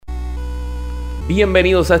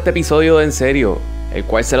Bienvenidos a este episodio de En Serio, el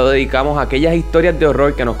cual se lo dedicamos a aquellas historias de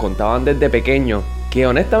horror que nos contaban desde pequeños, que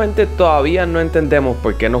honestamente todavía no entendemos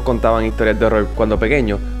por qué nos contaban historias de horror cuando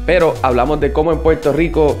pequeños, pero hablamos de cómo en Puerto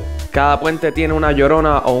Rico cada puente tiene una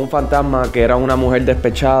llorona o un fantasma que era una mujer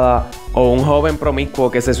despechada o un joven promiscuo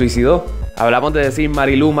que se suicidó. Hablamos de decir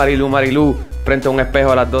Marilú, Marilú, Marilú frente a un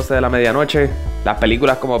espejo a las 12 de la medianoche. Las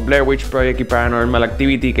películas como Blair Witch Project y Paranormal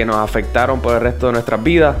Activity que nos afectaron por el resto de nuestras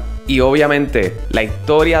vidas. Y obviamente la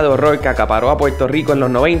historia de horror que acaparó a Puerto Rico en los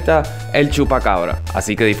 90, el chupacabra.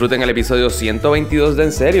 Así que disfruten el episodio 122 de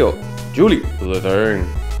En Serio. Julie, to the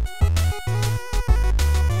turn.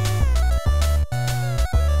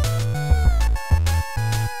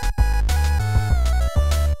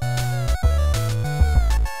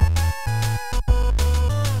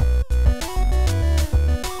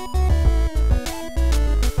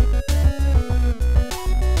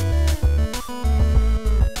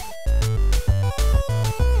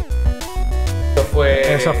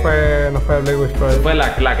 No fue Blair Witch Project. Fue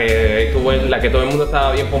la que todo el mundo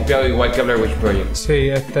estaba bien pompeado, igual que Blair Witch Project. Sí,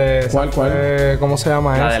 ¿Cuál? ¿Cómo se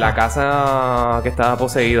llama La esa? de la casa que estaba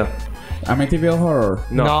poseída. Amityville Horror.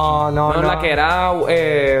 No. La que era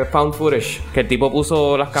found footage, que el tipo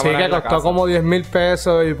puso las Sí, cámaras que en la costó casa. como 10,000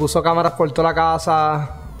 pesos y puso cámaras por toda la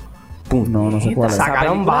casa. No sé cuál es.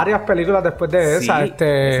 Sacaron película? varias películas después de esa. Sí,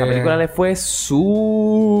 esa película le fue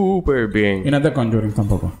súper bien. Y no es de Conjuring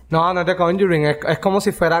tampoco. No es de Conjuring. Es como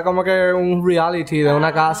si fuera como que un reality de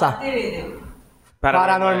una casa.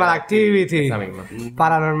 Paranormal Activity. Esa misma.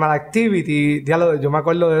 Paranormal Activity. Diablo, yo me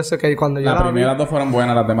acuerdo de eso que cuando yo Las la vi... primeras dos fueron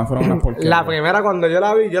buenas, las demás fueron unas porquerías. La primera cuando yo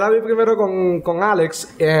la vi primero con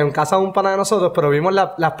Alex en casa de un pana de nosotros, pero vimos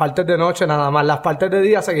las partes de noche nada más. Las partes de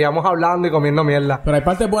día seguíamos hablando y comiendo mierda. Pero hay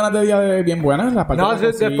partes buenas de día bien buenas. Las partes No, de la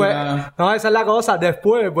después, cocina. no, esa es la cosa.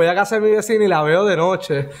 Después voy a casa de mi vecina y la veo de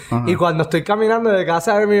noche. Ajá. Y cuando estoy caminando de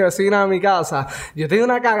casa de mi vecina a mi casa, yo tenía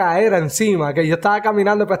una cagadera encima que yo estaba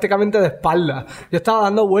caminando prácticamente de espalda. Yo estaba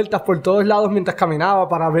dando vueltas por todos lados mientras caminaba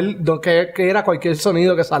para ver qué era cualquier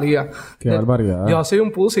sonido que salía. Qué barbaridad. Yo soy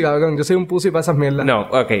un pussy, cabrón. Yo soy un pussy para esas mierdas. No,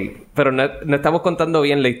 ok. Pero no estamos contando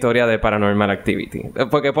bien la historia de Paranormal Activity.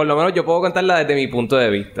 Porque por lo menos yo puedo contarla desde mi punto de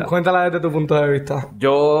vista. Cuéntala desde tu punto de vista.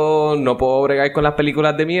 Yo no puedo bregar con las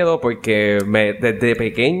películas de miedo porque desde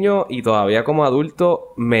pequeño y todavía como adulto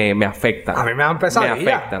me afectan. A mí me dan pesadillas.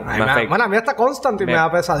 Me afectan. Bueno, a mí está constante y me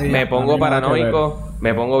da pesadillas. Me pongo A mí nada que paranoico.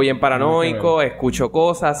 Me pongo bien paranoico. Escucho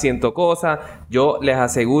cosas, siento cosas. Yo les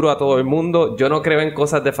aseguro a todo el mundo, yo no creo en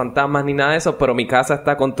cosas de fantasmas ni nada de eso, pero mi casa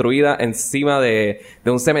está construida encima de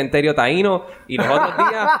un cementerio taíno. Y los otros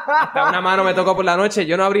días, hasta una mano me tocó por la noche.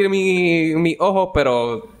 Yo no abrí mis ojos,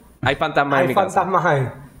 pero hay fantasmas en mi casa. Hay fantasmas ahí.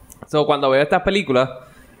 So, cuando veo estas películas,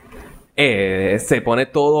 se pone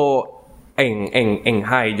todo en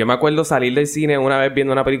high. Yo me acuerdo salir del cine una vez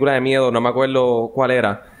viendo una película de miedo, no me acuerdo cuál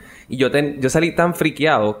era. Y yo salí tan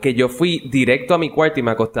friqueado que yo fui directo a mi cuarto y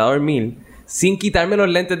me acosté a dormir sin quitarme los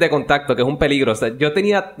lentes de contacto, que es un peligro. O sea, yo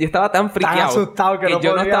estaba tan friqueado Tan asustado que no yo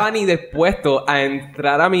no podía. estaba ni dispuesto a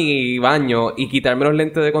entrar a mi baño y quitarme los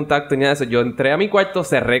lentes de contacto ni nada de eso. Yo entré a mi cuarto,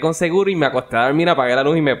 cerré con seguro y me acosté a dormir, apagué la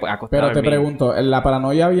luz y me acosté a Pero dormir. te pregunto, ¿la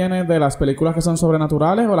paranoia viene de las películas que son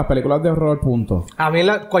sobrenaturales o las películas de horror, punto? A mí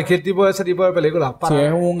cualquier tipo de ese tipo de películas. Si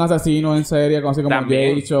es un asesino en serie, así como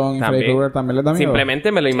También, Jason y Freddy Krueger, ¿también les da miedo?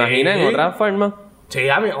 Simplemente me lo imagino en otra forma. Sí,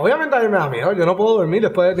 obviamente a mí me da miedo. Yo no puedo dormir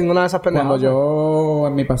después de ninguna de esas pendejadas. Cuando yo,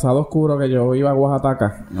 en mi pasado oscuro, que yo iba a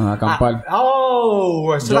Oaxaca a acampar...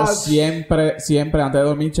 Yo siempre, antes de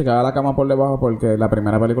dormir, checaba la cama por debajo porque la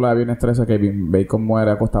primera película de Viernes 13, Kevin Bacon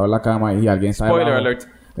muere acostado en la cama y alguien sale Spoiler abajo. alert.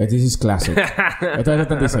 This is classic. Esto es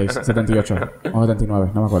 76, 78 o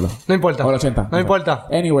 79, no me acuerdo. No importa. O el 80. No importa.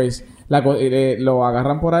 Anyways, lo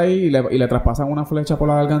agarran por ahí y le traspasan una flecha por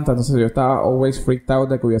la garganta. Entonces yo estaba always freaked out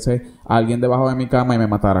de que hubiese alguien debajo de mi cama y me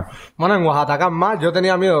matara. Bueno, en Oaxaca más yo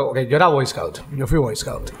tenía miedo. Ok, yo era Boy Scout. Yo fui Boy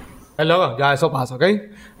Scout. Es loco, ya eso pasa, ¿ok?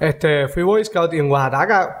 Fui Boy Scout y en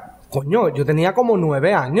Oaxaca... Coño, yo tenía como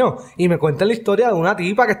 9 años y me cuentan la historia de una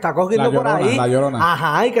tipa que está cogiendo por ahí. La Llorona.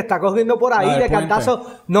 Ajá, y que está cogiendo por ahí de cantazo.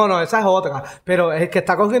 No, esa es otra. Pero es que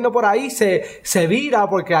está cogiendo por ahí, se vira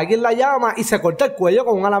porque alguien la llama y se corta el cuello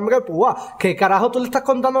con un alambre de púa. ¿Qué carajo tú le estás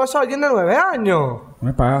contando eso a alguien de 9 años? No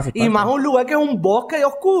me pasa. Y más un lugar que es un bosque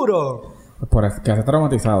oscuro. Que hace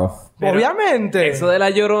traumatizado. Pero obviamente. Eso de la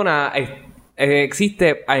Llorona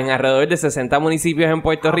existe en alrededor de 60 municipios en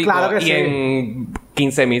Puerto Rico claro que y sí. en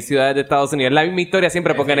 15,000 ciudades de Estados Unidos. Es la misma historia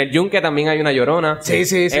siempre, porque en el Yunque también hay una Llorona. Sí.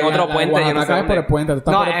 En otro puente, yo no sé por el puente. Tú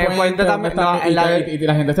estás por el puente también. Y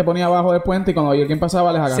la gente se ponía abajo del puente y cuando alguien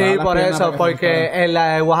pasaba les agarraba. Sí, por eso. Porque en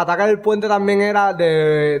la de Oaxaca el puente también era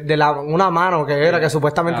de una mano que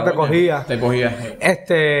supuestamente te cogía. Te cogía.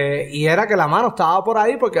 Y era que la mano estaba por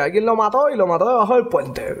ahí porque alguien lo mató y lo mató debajo del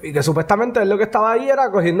puente. Y que supuestamente él lo que estaba ahí era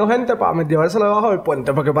cogiendo gente para llevárselo debajo del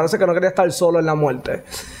puente. Porque parece que no quería estar solo en la muerte.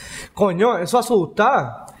 Coño, eso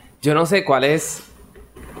asusta. Yo no sé cuál es...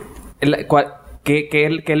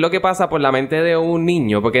 ¿Qué es lo que pasa por la mente de un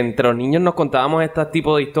niño? Porque entre los niños nos contábamos este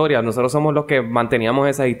tipo de historias. Nosotros somos los que manteníamos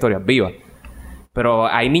esas historias vivas. Pero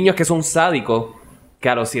hay niños que son sádicos, que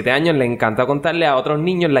a los 7 años les encanta contarle a otros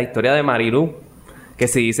niños la historia de Marilú. Que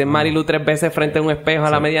si dicen Marilú 3 veces frente a un espejo a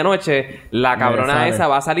la medianoche, la cabrona esa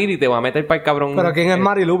va a salir y te va a meter para el cabrón. ¿Pero quién es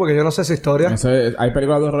Marilú? Porque yo no sé esa historia. Hay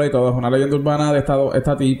películas de horror y todo. Es una leyenda urbana de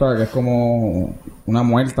esta tipa que es como una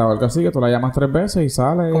muerta o algo así, que tú la llamas 3 veces y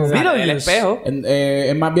sale. ¿Como el espejo?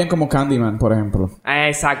 Es más bien como Candyman, por ejemplo.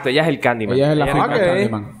 Exacto. Ella es el Candyman. Ella es la figura de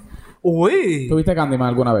Candyman. Uy. ¿Tuviste Candyman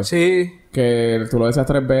alguna vez? Sí. Que tú lo decías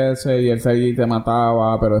 3 veces y él te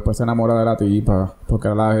mataba, pero después se enamora de la tipa. Porque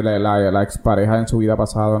era la expareja en su vida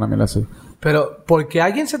pasada, una mierda así. Pero, ¿por qué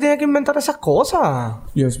alguien se tiene que inventar esas cosas?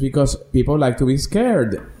 Just because people like to be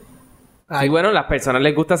scared. Sí, bueno, a las personas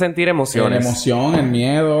les gusta sentir emociones. La emoción, el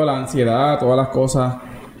miedo, la ansiedad, todas las cosas,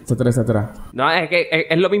 etcétera, etcétera. No, es que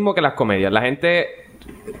es lo mismo que las comedias. La gente...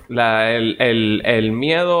 el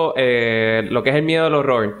miedo... lo que es el miedo al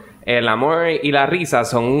horror... El amor y la risa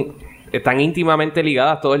están íntimamente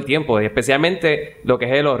ligadas todo el tiempo. Especialmente lo que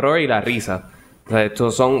es el horror y la risa. O sea,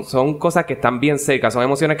 esto son cosas que están bien cerca. Son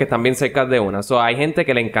emociones que están bien cerca de una. Hay gente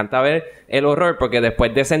que le encanta ver el horror porque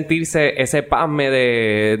después de sentirse ese pasme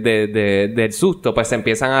del susto, pues se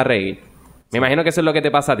empiezan a reír. Me imagino que eso es lo que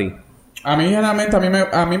te pasa a ti. A mí, generalmente,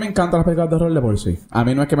 a mí me encantan las películas de horror de por sí. A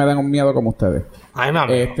mí no es que me den un miedo como ustedes. Ay,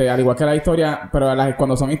 mami. Al igual que la historia... Pero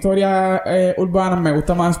cuando son historias urbanas me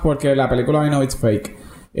gusta más porque la película I know it's fake.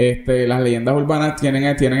 Las leyendas urbanas tienen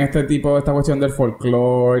este tipo... Esta cuestión del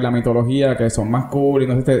folclore y la mitología que son más cool. Y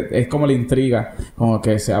no sé, es como la intriga. Como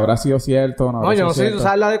que se habrá sido cierto o no. Oye, no sé si tú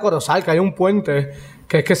sabes la de Corozal, que hay un puente...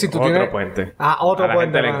 Que es que si tú tienes... Otro puente. Otro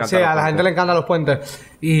puente. Sí, a la gente le encantan los puentes.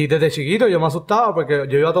 Y desde chiquito yo me asustaba porque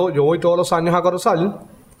yo voy todos los años a Corozal.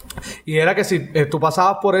 Y era que si tú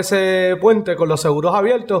pasabas por ese puente con los seguros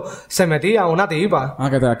abiertos, se metía una tipa.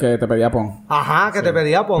 Que te pedía pon. Ajá, que te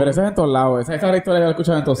pedía pon. Pero eso es en todos lados. Esa es la historia que he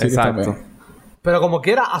escuchado en todos sitios también. Pero como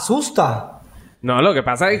quiera, asusta. No, lo que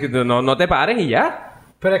pasa es que no te pares y ya.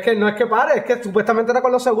 Pero es que no es que pare, es que supuestamente era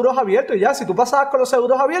con los seguros abiertos y ya. Si tú pasabas con los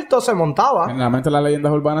seguros abiertos, se montaba. Generalmente las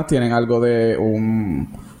leyendas urbanas tienen algo de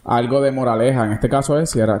moraleja. En este caso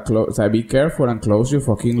es, be careful and close your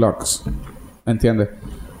fucking locks. ¿Entiendes?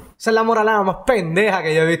 Esa es la moraleja más pendeja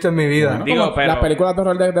que yo he visto en mi vida. Bueno, las películas de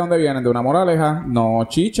horror de dónde vienen, de una moraleja. No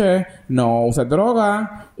chiches, no uses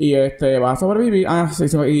droga y vas a sobrevivir.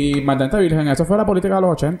 Y mantente virgen. Eso fue la política de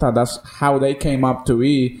los 80. That's how they came up to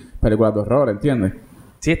be películas de horror, ¿entiendes?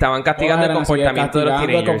 Sí, estaban castigando el comportamiento de los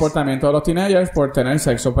teenagers. El comportamiento de los teenagers por tener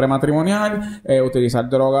sexo prematrimonial, utilizar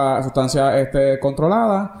drogas, sustancias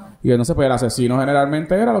controladas. Y entonces, pues, el asesino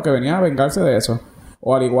generalmente era lo que venía a vengarse de eso.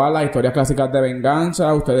 O al igual, las historias clásicas de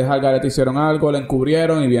venganza. Ustedes al garete hicieron algo, le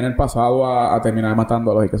encubrieron y viene el pasado a terminar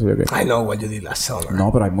matándolos y qué sé yo qué. I know what you did last summer.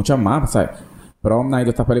 No, pero hay muchas más. O sea, Prom Night,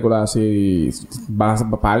 estas películas así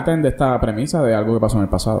parten de esta premisa de algo que pasó en el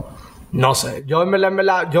pasado. No sé, yo en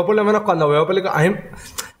verdad, yo por lo menos cuando veo películas,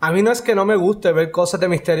 a mí no es que no me guste ver cosas de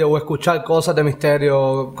misterio o escuchar cosas de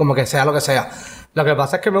misterio, como que sea lo que sea. Lo que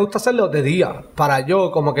pasa es que me gusta hacerlo de día, para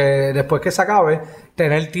yo, como que después que se acabe,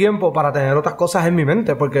 tener tiempo para tener otras cosas en mi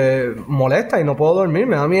mente, porque molesta y no puedo dormir,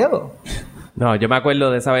 me da miedo. No, yo me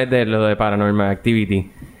acuerdo de esa vez de lo de Paranormal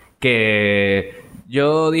Activity, que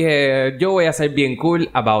yo dije, yo voy a ser bien cool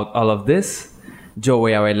about all of this. Yo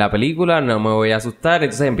voy a ver la película, no me voy a asustar.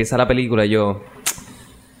 Entonces empieza la película y yo...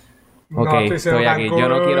 Ok, estoy aquí. Yo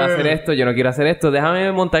no quiero hacer esto.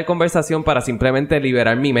 Déjame montar conversación para simplemente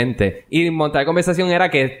liberar mi mente. Y montar conversación era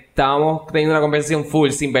que estábamos teniendo una conversación full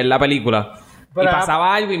sin ver la película. Pero y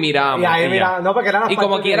pasaba algo y mirábamos. Y ahí no, porque eran las y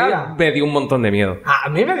como quiera, me dio un montón de miedo. A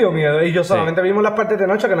mí me dio miedo. Y yo solamente vimos las partes de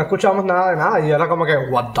noche que no escuchábamos nada de nada. Y era como que,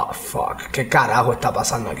 what the fuck? ¿Qué carajo está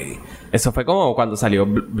pasando aquí? Eso fue como cuando salió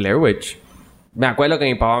Blair Witch. Me acuerdo que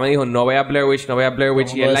mi papá me dijo, no vea Blair Witch.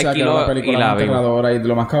 Y él la alquiló y la vimos. Y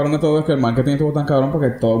lo más cabrón de todo es que el marketing estuvo tan cabrón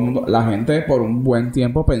porque todo el mundo, la gente por un buen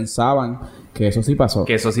tiempo pensaban que eso sí pasó.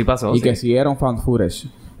 Y que sí era un found footage.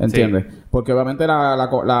 ¿Entiendes? Sí. Porque obviamente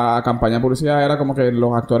la campaña de publicidad era como que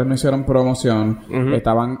los actores no hicieron promoción,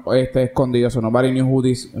 estaban escondidos, so nobody knew who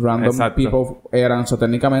these random people eran. So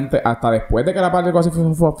técnicamente, hasta después de que la parte casi se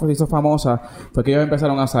hizo famosa, fue que ellos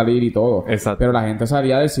empezaron a salir y todo. Exacto. Pero la gente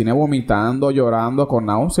salía del cine vomitando, llorando, con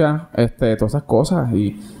náuseas, todas esas cosas.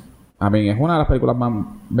 Y a mí es una de las películas más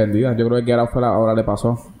vendidas. Yo creo que Get Out ahora le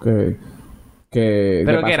pasó.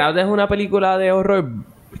 Pero Get Out es una película de horror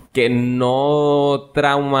que no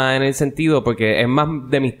trauma en el sentido porque es más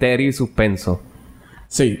de misterio y suspenso.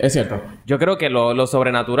 Sí, es cierto. Yo creo que lo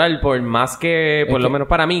sobrenatural, por más que... Por lo menos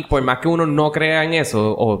para mí, por más que uno no crea en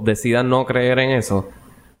eso o decida no creer en eso,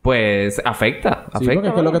 pues afecta. Sí, porque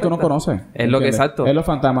es que es lo que tú no conoces. Es lo que exacto. Es los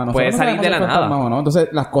fantasmas. Puede salir de la nada. ¿No? Entonces,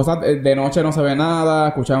 las cosas de noche no se ve nada,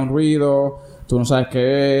 escuchas un ruido... Tú no sabes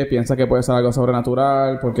qué es, piensas que puede ser algo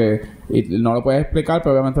sobrenatural porque no lo puedes explicar,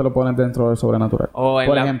 pero obviamente lo pones dentro del sobrenatural.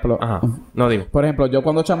 Por ejemplo... Ajá. No, dime. Por ejemplo, yo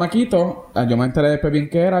cuando chamaquito, yo me enteré después bien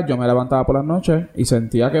que era, yo me levantaba por las noches y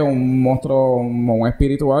sentía que un monstruo, un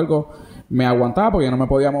espíritu o algo, me aguantaba porque yo no me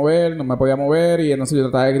podía mover y entonces yo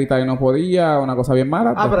trataba de gritar y no podía, una cosa bien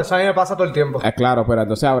mala. Pero eso a mí me pasa todo el tiempo. Claro, pero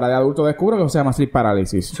entonces ahora de adulto descubro que se llama sleep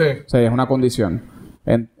paralysis. Sí. O sea, es una condición.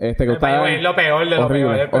 Es lo peor de lo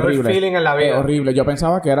peor. El peor feeling en la vida. Horrible. Yo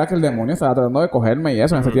pensaba que era que el demonio estaba tratando de cogerme y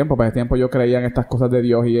eso en ese tiempo. Pues ese tiempo yo creía en estas cosas de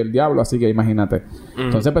Dios y el diablo. Así que imagínate.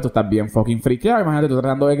 Entonces, pues tú estás bien fucking friqueado. Imagínate tú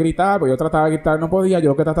tratando de gritar. Pues yo trataba de gritar, no podía. Yo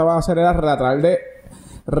lo que trataba de hacer era tratar de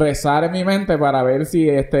rezar en mi mente para ver si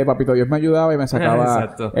papito Dios me ayudaba y me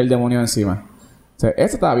sacaba el demonio encima. O sea,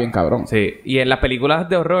 eso estaba bien cabrón. Sí. Y en las películas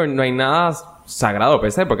de horror no hay nada sagrado,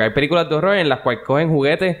 pensé. Porque hay películas de horror en las cuales cogen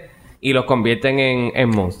juguetes y los convierten en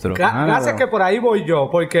monstruos. Gracias que por ahí voy yo.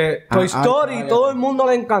 Porque Toy Story todo el mundo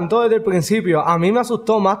le encantó desde el principio. A mí me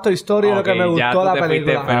asustó más Toy Story de lo que me gustó la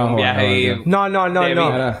película. No.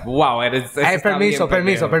 Wow, permiso.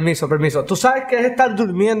 Tú sabes que es estar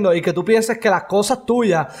durmiendo y que tú pienses que las cosas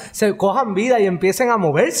tuyas se cojan vida y empiecen a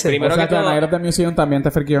moverse. Primero que todo... Night of the Museum también te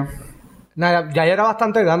friqueó. Nada, ya yo era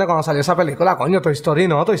bastante grande cuando salió esa película, coño. Toy Story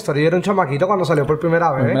era un chamaquito cuando salió por primera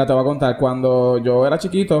vez. Mira, te voy a contar. Cuando yo era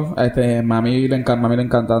chiquito, mami le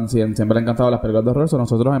encantan, siempre le encantaban las películas de horror.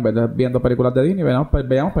 Nosotros, en vez de viendo películas de Disney,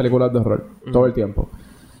 veíamos películas de horror todo el tiempo.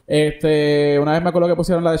 Una vez me acuerdo que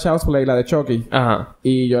pusieron la de Child's Play, la de Chucky. Ajá.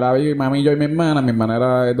 Y yo la vi, mami, yo y mi hermana. Mi hermana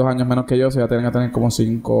era 2 años menos que yo, o sea, tenía que tener como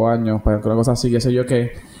 5 años, para una cosa así, qué sé yo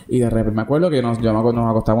qué. Y de repente me acuerdo que nos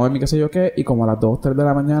acostamos en mi qué sé yo qué, y como a las 2, 3 de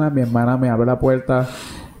la mañana, mi hermana me abre la puerta,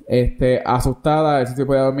 asustada, él se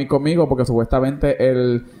podía dormir conmigo porque supuestamente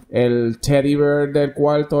el teddy bear del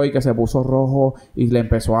cuarto y que se puso rojo y le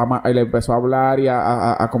empezó a hablar y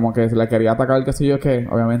a como que le quería atacar, qué sé yo qué.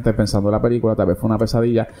 Obviamente pensando en la película, tal vez fue una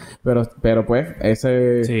pesadilla, pero pues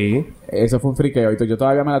eso fue un friqueo y yo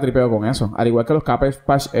todavía me la tripeo con eso. Al igual que los Cabbage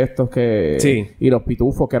Patch estos y los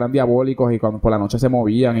pitufos que eran diabólicos y cuando por la noche se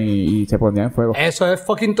movían y se ponían en fuego. Eso es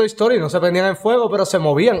fucking Toy Story, no se prendían en fuego, pero se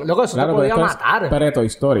movían. Loco, eso te podía matar. Pero Toy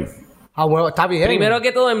Story. Ah, bueno, está bien. Primero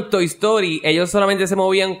que todo, en Toy Story, ellos solamente se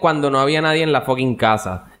movían cuando no había nadie en la fucking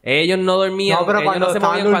casa. Ellos no dormían. No, pero cuando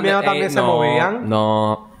estaban durmiendo también se movían.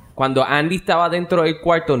 No. Cuando Andy estaba dentro del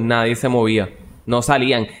cuarto, nadie se movía. No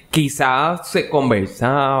salían. Quizás se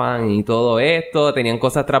conversaban y todo esto. Tenían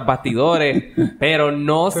cosas tras bastidores. Pero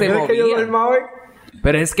no se movían. ¿Crees que yo duerma hoy?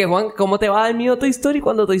 Pero es que, Juan, ¿cómo te va a dar miedo Toy Story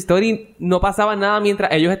cuando Toy Story no pasaba nada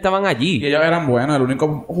mientras ellos estaban allí? Y ellos eran buenos. El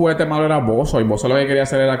único juguete malo era Bozo. Y Bozo lo que quería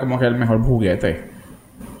hacer era como que el mejor juguete.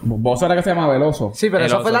 Bozo era que se llamaba Veloso. Sí, pero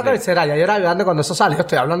eso fue la tercera. Ya yo era grande cuando eso salió.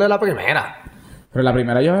 Estoy hablando de la primera. Pero la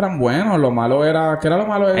primera ellos eran buenos. Lo malo era... ¿Qué era lo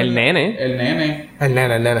malo? El nene. El nene. El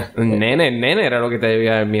nene era lo que te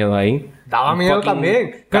debía dar miedo ahí. Daba miedo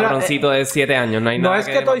también. Cabroncito de 7 años. No es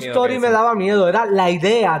que Toy Story me daba miedo. Era la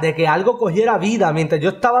idea de que algo cogiera vida mientras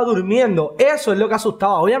yo estaba durmiendo. Eso es lo que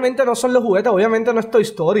asustaba. Obviamente no son los juguetes. Obviamente no es Toy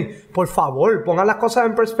Story. Por favor, pongan las cosas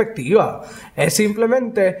en perspectiva. Es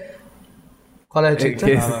simplemente... ¿Cuál es el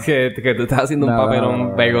chiste? Que tú estás haciendo un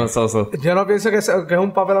papelón vergonzoso. Yo no pienso que es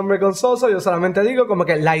un papelón vergonzoso. Yo solamente digo como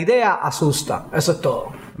que la idea asusta. Eso es todo.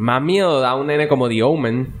 Más miedo da un nene como The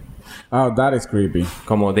Omen. Oh, that is creepy.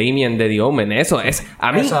 Como Damien de The Omen. Eso es.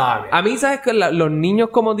 A mí, ¿sabes que los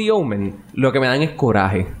niños como The Omen, lo que me dan es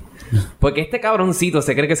coraje. Porque este cabroncito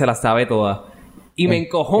se cree que se la sabe toda. Y me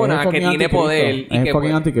encojona que tiene poder. Y es que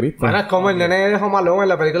fucking anticristo. Bueno, es como el nene de Home Alone en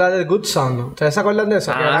la película de The Good Son. ¿Ustedes se acuerdan de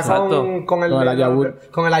eso? Que era con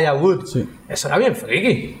el Ayahuud. Sí. Eso era bien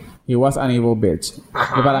freaky. He was an evil bitch.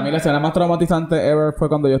 Y para mí la escena más traumatizante ever fue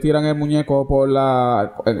cuando ellos tiran el muñeco por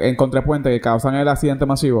en contrapuente que causan el accidente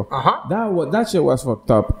masivo. Ajá. That shit was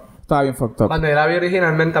fucked up. estaba bien fucked up. Cuando yo la vi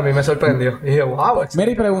originalmente, a mí me sorprendió. Y dije, wow.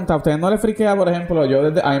 Mary pregunta, ¿a ustedes no les friquea, por ejemplo?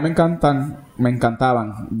 A mí me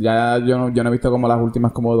encantaban. Ya yo no he visto como las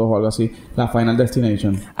últimas como 2 o algo así. La Final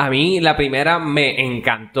Destination. A mí la primera me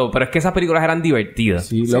encantó, pero es que esas películas eran divertidas.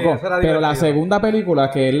 Sí, loco. Pero la segunda película,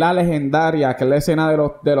 que es la legendaria, que es la escena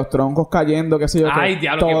de los troncos cayendo, qué sé yo. Ay,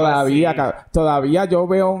 diablo, todavía yo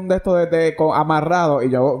veo un de estos amarrado y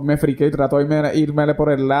yo me friqué y trato de irme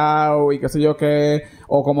por el lado y qué sé yo qué.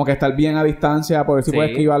 O como que estar bien a distancia por ver si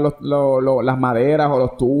puedes esquivar las maderas o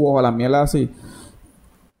los tubos o las mierdas así.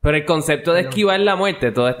 Pero el concepto de esquivar la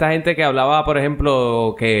muerte, toda esta gente que hablaba, por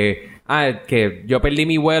ejemplo, que yo perdí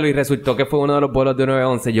mi vuelo y resultó que fue uno de los vuelos de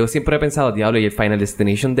 911. Yo siempre he pensado, diablo, ¿y el Final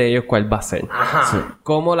Destination de ellos cuál va a ser? Ajá. Sí.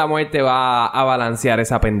 ¿Cómo la muerte va a balancear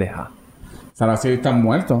esa pendeja? Ahora sí están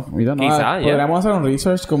muertos. Mira, no, podríamos hacer un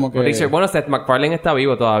research como que... Bueno, Seth MacFarlane está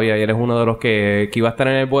vivo todavía y él es uno de los que iba a estar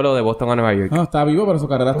en el vuelo de Boston a Nueva York. No, está vivo, pero su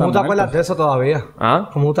carrera está muerta. ¿Cómo te acuerdas de eso todavía?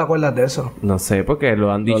 ¿Ah? ¿Cómo te acuerdas de eso? No sé, porque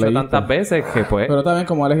lo han dicho tantas veces que pues... Pero también,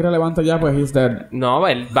 como él es irrelevante ya, pues he's dead. No,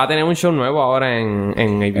 él va a tener un show nuevo ahora en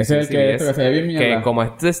ABC. Ese es el que se ve bien mierda. Que como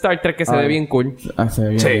este Star Trek que se ve bien cool. Se ve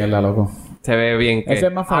bien mierda, loco. Se ve bien que... Ese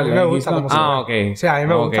es más fácil. A mí me gusta cómo se ve. Ok. Sí, a mí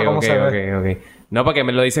me gusta cómo se ve. Ok. No, porque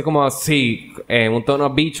me lo dice como sí, en un tono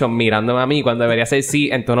bicho mirándome a mí, cuando debería ser sí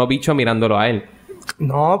en tono bicho mirándolo a él.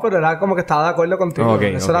 No, pero era como que estaba de acuerdo contigo.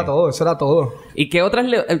 Eso era todo. ¿Y qué otras...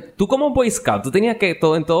 tú como Boy Scout, tú tenías que...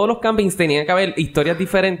 en todos los campings tenían que haber historias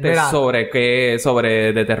diferentes sobre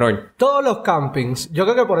de terror. Todos los campings. Yo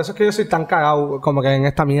creo que por eso es que yo soy tan cagado como que en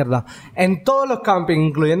esta mierda. En todos los campings,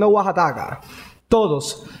 incluyendo Oaxaca,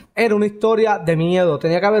 todos... Era una historia de miedo.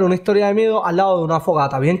 Tenía que haber una historia de miedo al lado de una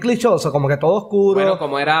fogata. Bien clichoso, como que todo oscuro. Bueno,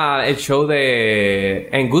 como era el show de...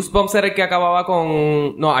 En Goosebumps era el que acababa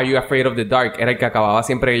con... No, Are You Afraid of the Dark? Era el que acababa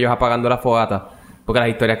siempre ellos apagando la fogata. Porque las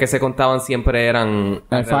historias que se contaban siempre eran...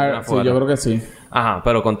 Sí, yo creo que sí. Ajá,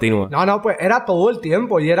 pero continúa. No, pues era todo el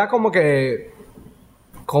tiempo. Y era como que...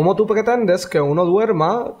 ¿Cómo tú pretendes que uno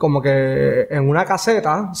duerma como que en una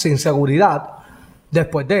caseta sin seguridad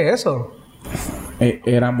después de eso?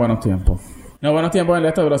 Eran buenos tiempos. No, buenos tiempos en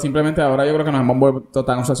esto, pero simplemente ahora yo creo que nos hemos vuelto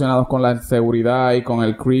tan obsesionados con la seguridad y con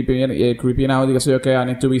el creeping out y qué sé yo que I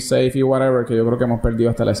need to be safe y whatever, que yo creo que hemos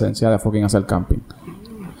perdido hasta la esencia de fucking hacer camping.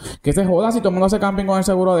 Que se joda si todo el mundo hace camping con el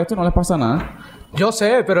seguro de esto y no les pasa nada. Yo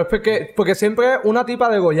sé, pero es porque siempre una tipa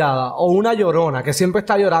degollada o una llorona que siempre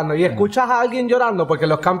está llorando y escuchas a alguien llorando porque en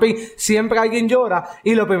los campings siempre alguien llora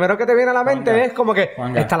y lo primero que te viene a la mente es como que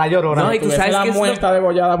está la llorona. No, y tú sabes la muerta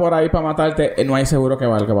degollada por ahí para matarte, no hay seguro que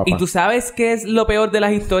valga, papá. Y tú sabes qué es lo peor de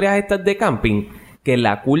las historias estas de camping, que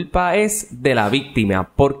la culpa es de la víctima.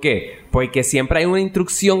 ¿Por qué? Porque siempre hay una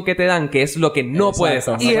instrucción que te dan que es lo que no puedes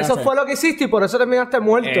hacer. Y eso fue lo que hiciste y por eso terminaste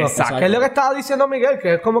muerto. Exacto. Que es lo que estaba diciendo Miguel,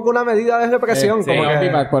 que es como que una medida de represión. Sí. Como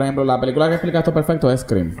que... Por ejemplo, la película que explica esto perfecto es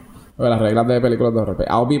Scream. Las reglas de películas de horror.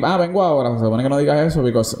 Vengo ahora. Se supone que no digas eso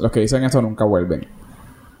porque los que dicen eso nunca vuelven.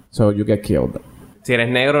 So you get killed. Si eres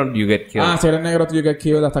negro, you get killed. Si eres negro, you get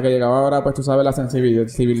killed. Hasta que llegaba ahora, pues tú sabes la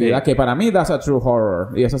sensibilidad. Que para mí, that's a true horror.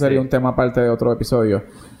 Y eso sería un tema aparte de otro episodio.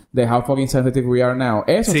 De how fucking sensitive we are now.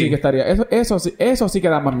 Eso sí que estaría... Eso sí que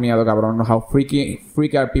da más miedo, cabrón. How freaky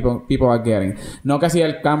are people are getting. No que si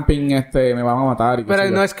el camping me van a matar. Y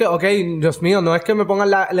pero no es que... Ok, Dios mío. No es que me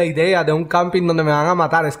pongan la idea de un camping donde me van a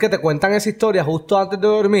matar. Es que te cuentan esa historia justo antes de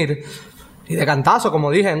dormir. Y de cantazo,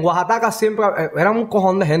 como dije. En Oaxaca siempre... Eran un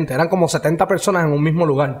cojón de gente. Eran como 70 personas en un mismo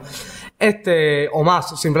lugar. O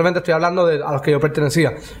más. Simplemente estoy hablando a los que yo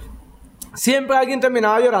pertenecía. Siempre alguien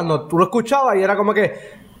terminaba llorando. Tú lo escuchabas y era como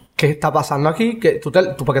que... ¿Qué está pasando aquí?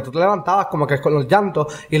 Porque tú te levantabas como que con los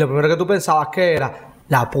llantos y lo primero que tú pensabas que era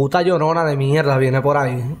la puta llorona de mierda viene por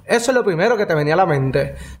ahí. Eso es lo primero que te venía a la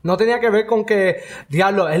mente. No tenía que ver con que,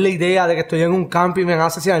 diablo, es la idea de que estoy en un campo y me van a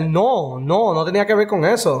asesinar. No tenía que ver con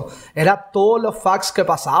eso. Era todos los facts que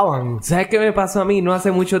pasaban. ¿Sabes qué me pasó a mí no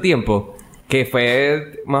hace mucho tiempo? Que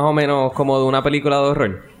fue más o menos como de una película de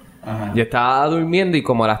horror. Ajá. Yo estaba durmiendo y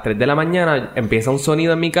como a las 3 de la mañana empieza un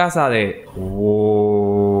sonido en mi casa de...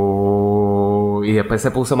 Y después se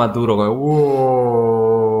puso más duro.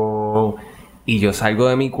 Y yo salgo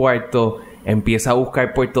de mi cuarto, empiezo a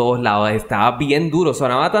buscar por todos lados. Estaba bien duro.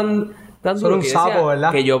 Sonaba tan duro un sapo,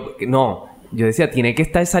 ¿verdad? Que yo decía, tiene que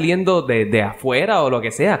estar saliendo de afuera o lo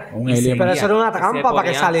que sea. Pero eso era una trampa para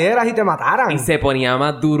que salieras y te mataran. Y se ponía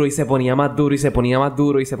más duro, y se ponía más duro, y se ponía más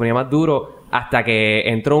duro, y se ponía más duro. Hasta que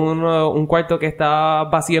entró un cuarto que estaba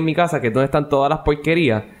vacío en mi casa, que es donde están todas las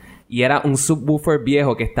porquerías. Y era un subwoofer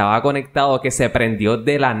viejo que estaba conectado, que se prendió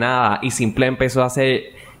de la nada y simplemente empezó a hacer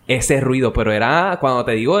ese ruido. Pero era, cuando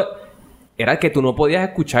te digo, era que tú no podías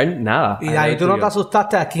escuchar nada. Y de ahí tú no te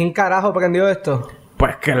asustaste. ¿A quién carajo prendió esto?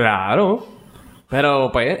 Pues claro. Pero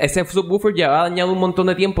pues ese subwoofer llevaba dañado un montón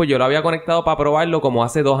de tiempo. Yo lo había conectado para probarlo como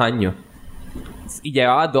hace 2 años. Y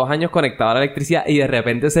llevaba 2 años conectado a la electricidad y de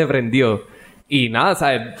repente se prendió. Y nada,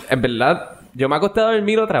 ¿sabes? En verdad, yo me acosté a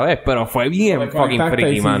dormir otra vez, pero fue bien fucking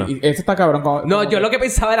freaky, mano. Y ese está cabrón. No, yo lo que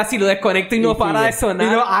pensaba era si lo desconecto y no para de sonar.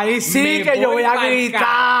 Pero ahí sí que yo voy a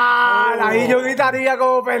gritar. Ahí yo gritaría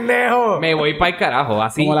como pendejo. Me voy para el carajo.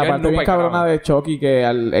 Así como la parte bien cabrona de Chucky que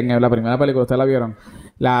en la primera película, ¿ustedes la vieron?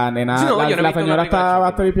 La nena, sí, la señora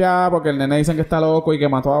está tripeada porque el nene dicen que está loco y que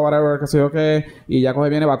mató a whatever, que sé yo qué. Y ya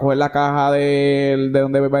va a coger la caja de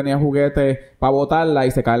donde venía el juguete para botarla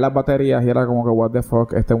y se caen las baterías. Y era como que, what the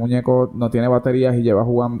fuck, este muñeco no tiene baterías y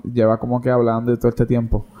lleva como que hablando todo este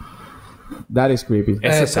tiempo. That is creepy.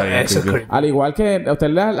 Eso es creepy. Al igual que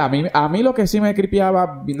a mí lo que sí me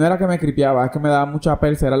creepyaba, no era que me creepyaba, es que me daba mucha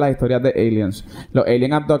persa, eran las historias de aliens. Los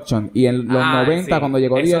alien abduction. Y en los 90, cuando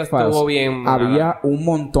llegó The X-Files, había un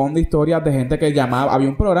montón de historias de gente que llamaba. Había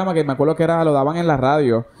un programa que me acuerdo que lo daban en la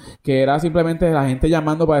radio, que era simplemente la gente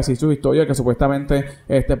llamando para decir sus historias, que supuestamente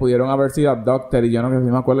pudieron haber sido abducted. Y yo no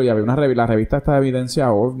me acuerdo. Y había la revista esta de evidencia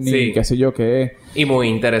OVNI, qué sé yo qué. Y muy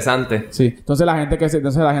interesante. Sí. Entonces la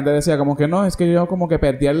gente decía como que no, es que yo como que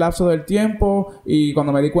perdí el lapso del tiempo y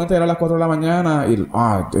cuando me di cuenta eran las 4 de la mañana y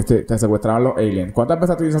te secuestraban los aliens. ¿Cuántas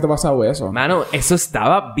veces te ha pasado eso? Mano, eso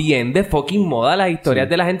estaba bien de fucking moda, las historias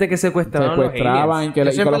de la gente que secuestraban los aliens.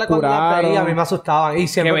 Yo siempre los curaron. A mí me asustaban y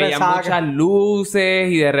siempre que veían muchas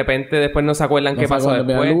luces y de repente después no se acuerdan qué pasó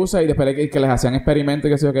después. Veían luces y después que les hacían experimentos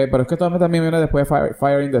y qué sé yo qué. Pero es que todo también viene después de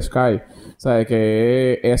Fire in the Sky. O sea,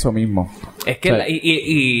 que es eso mismo. Es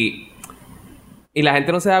que y la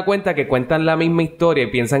gente no se da cuenta que cuentan la misma historia y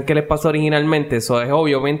piensan que les pasó originalmente. Eso es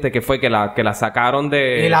obviamente que fue que la sacaron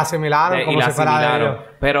de... Y la asimilaron como si fuera de ellos.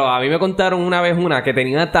 Pero a mí me contaron una vez que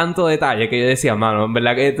tenía tanto detalle que yo decía, mano, en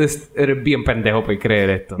verdad que eres bien pendejo por creer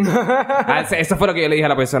esto. Eso fue lo que yo le dije a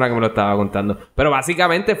la persona que me lo estaba contando. Pero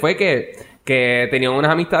básicamente fue que tenían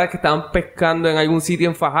unas amistades que estaban pescando en algún sitio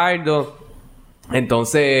en Fajardo.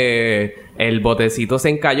 Entonces el botecito se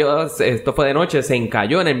encalló, esto fue de noche, se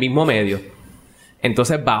encalló en el mismo medio.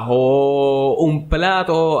 Entonces bajó un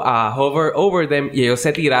plato a hover over them y ellos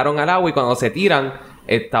se tiraron al agua y cuando se tiran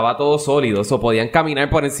estaba todo sólido. O podían caminar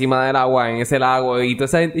por encima del agua en ese lago y toda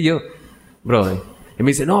esa gente. Y yo, brother. Y me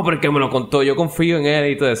dice, no, porque me lo contó. Yo confío en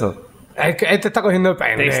él y todo eso. Es que este está cogiendo el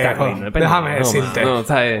pendejo. Déjame decirte. No,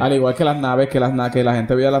 al igual que las naves, que la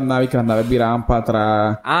gente veía las naves y que las naves viraban para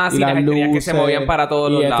atrás. Y las luces que se movían para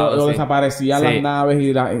todos los lados. Y desaparecían las naves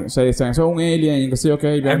y se dicen, eso es un alien y qué sé yo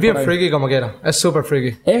qué. Es bien freaky como quiera. Es súper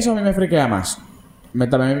freaky. Eso a mí me friquea más.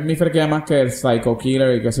 También me friquea más que el Psycho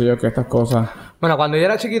Killer y qué sé yo, que estas cosas. Bueno, cuando yo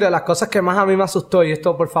era chiquito, las cosas que más a mí me asustó, y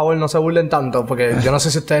esto por favor no se burlen tanto, porque yo no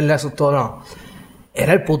sé si a ustedes les asustó o no,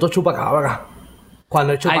 era el puto chupacabra.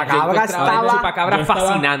 Cuando el chupacabra chupacabra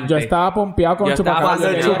fascinante. Yo estaba pompeado con el chupacabra. Cuando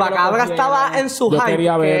el chupacabra estaba en su hype,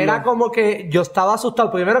 que era como que yo estaba asustado.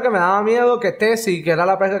 Primero que me daba miedo que Tessie, que era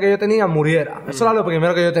la pareja que yo tenía, muriera. Eso era lo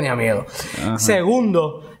primero que yo tenía miedo. Ajá.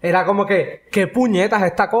 Segundo, era como que, ¿qué puñetas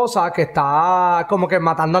esta cosa que está como que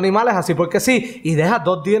matando animales así porque sí? Y deja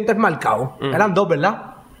 2 dientes marcados. Eran 2, ¿verdad?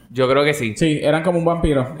 Yo creo que sí. Sí, eran como un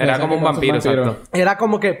vampiro. Era como un vampiro, exacto. Era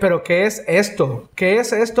como que, ¿pero qué es esto? ¿Qué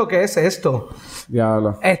es esto? ¿Qué es esto?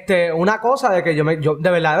 Diablo. Una cosa de que yo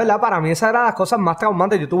de verdad, para mí esa era las cosas más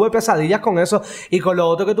traumantes. Yo tuve pesadillas con eso. Y con lo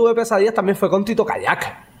otro que tuve pesadillas también fue con Tito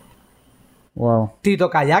Kayak. Wow. Tito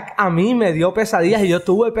Kayak a mí me dio pesadillas y yo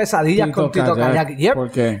tuve pesadillas con Tito Kayak. Yep.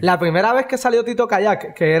 ¿Por qué? La primera vez que salió Tito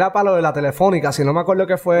Kayak, que era para lo de la telefónica, si no me acuerdo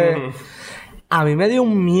qué fue... A mí me dio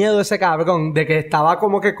un miedo ese cabrón de que estaba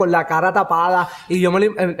como que con la cara tapada y yo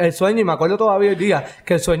el sueño, y me acuerdo todavía hoy día,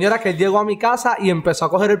 que el sueño era que él llegó a mi casa y empezó a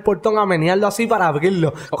coger el portón a menearlo así para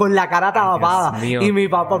abrirlo, con la cara tapada. Y mi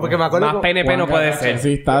papá, porque me acuerdo... Más PNP no puede ser.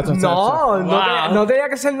 Sí, está, no tenía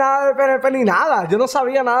que ser nada de PNP ni nada. Yo no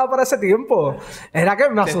sabía nada para ese tiempo. Era que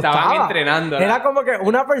me asustaba. Estaban entrenando. Era como que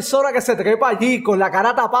una persona que se trepa allí con la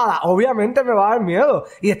cara tapada, obviamente me va a dar miedo.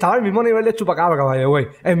 Y estaba al mismo nivel de chupacabra, güey,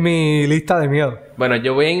 en mi lista de miedo. Bueno,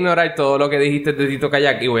 yo voy a ignorar todo lo que dijiste de Tito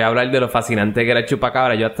Kayak y voy a hablar de lo fascinante que era el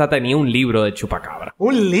chupacabra. Yo hasta tenía un libro de chupacabra.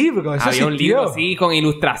 ¿Un libro? ¿Eso había un libro, sí, con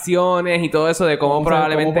ilustraciones y todo eso de cómo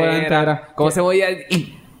probablemente cómo se podía...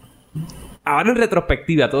 Y ahora en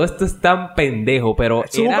retrospectiva, todo esto es tan pendejo, pero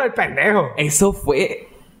súper pendejo.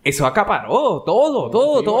 Eso acaparó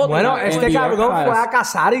todo. Bueno, este cabrón fue a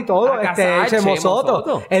cazar y todo. Chemo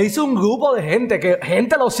Soto. Él hizo un grupo de gente que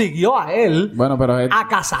gente lo siguió a él. Bueno, pero a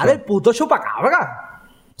cazar el puto chupacabra.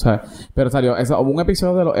 O sea, pero salió hubo un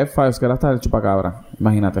episodio de los X-Files que era hasta el chupacabra.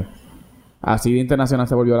 Imagínate. Así de internacional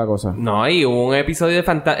se volvió la cosa. No, y hubo un episodio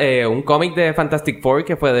de un cómic de Fantastic Four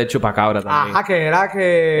que fue de Chupacabra también. Ajá, que era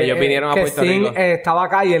que... Ellos vinieron a Puerto Sting Rico. Estaba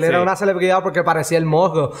acá y él era una celebridad porque parecía el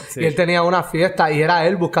morro. Sí. Y él tenía una fiesta y era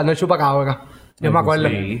él buscando el chupacabra. Yo me acuerdo.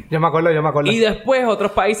 Sí. Yo me acuerdo. Y después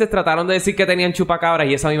otros países trataron de decir que tenían chupacabras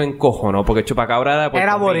y eso a mí me encojonó porque chupacabra era de Puerto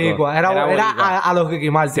Era Rico. boricua. Era boricua. a los Ricky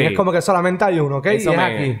Martin. Sí. Es como que solamente hay uno, ¿ok? Eso y es me,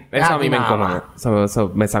 aquí. eso a mí me nada encojonó. más.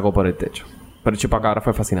 Eso me sacó por el techo. Pero Chupacabra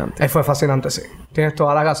fue fascinante. Fue fascinante, sí. Tienes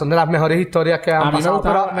toda la razón. De las mejores historias que han pasado.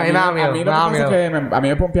 Pero no hay nada miedo. A mí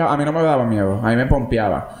me pompeaba. A mí no me daba miedo. A mí me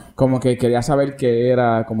pompeaba. Como que quería saber qué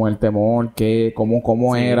era, como el temor,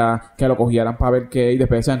 cómo era, que lo cogieran para ver qué, y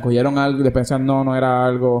después decían, cogieron algo, y después decían, no era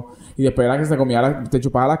algo, y después era que se comía, te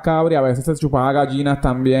chupaba las cabras, y a veces te chupaba gallinas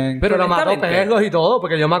también. Pero mató perros y todo,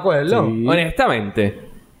 porque yo me acuerdo. Sí. Honestamente.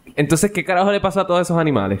 Entonces, ¿qué carajo le pasó a todos esos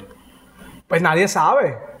animales? Pues nadie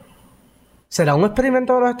sabe. ¿Será un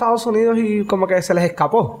experimento de los Estados Unidos y como que se les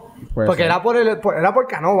escapó? Porque era por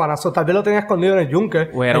Canóvanas, o tal vez lo tenía escondido en el yunque.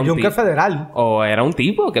 El yunque federal. O era un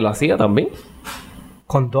tipo que lo hacía también.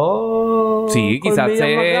 Con dos... Sí, quizás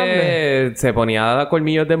se ponía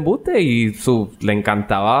colmillos de embuste y le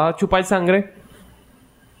encantaba chupar sangre.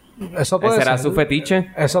 Eso puede Ese ser. era su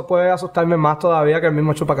fetiche. Eso puede asustarme más todavía que el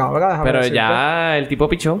mismo chupacabra. Pero decirte. Ya el tipo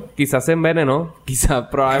pichó. Quizás se envenenó.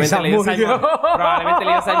 Probablemente le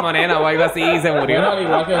dio salmonela o algo así y se murió. Bueno, al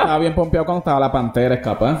igual que estaba bien pompeado cuando estaba la pantera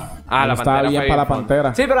escapa. La estaba bien para la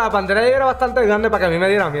pantera. Sí, pero la pantera era bastante grande para que a mí me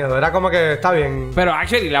diera miedo. Era como que está bien. Pero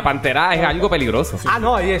actually, la pantera es algo peligroso.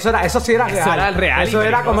 No, y eso sí era real. Eso era real. Eso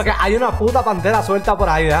era como que hay una puta pantera suelta por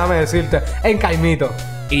ahí, déjame decirte. En Caimito.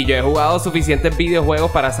 Y yo he jugado suficientes videojuegos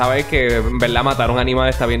para saber que en verdad matar a un animal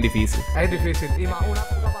está bien difícil. Es difícil. Y más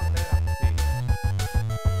una...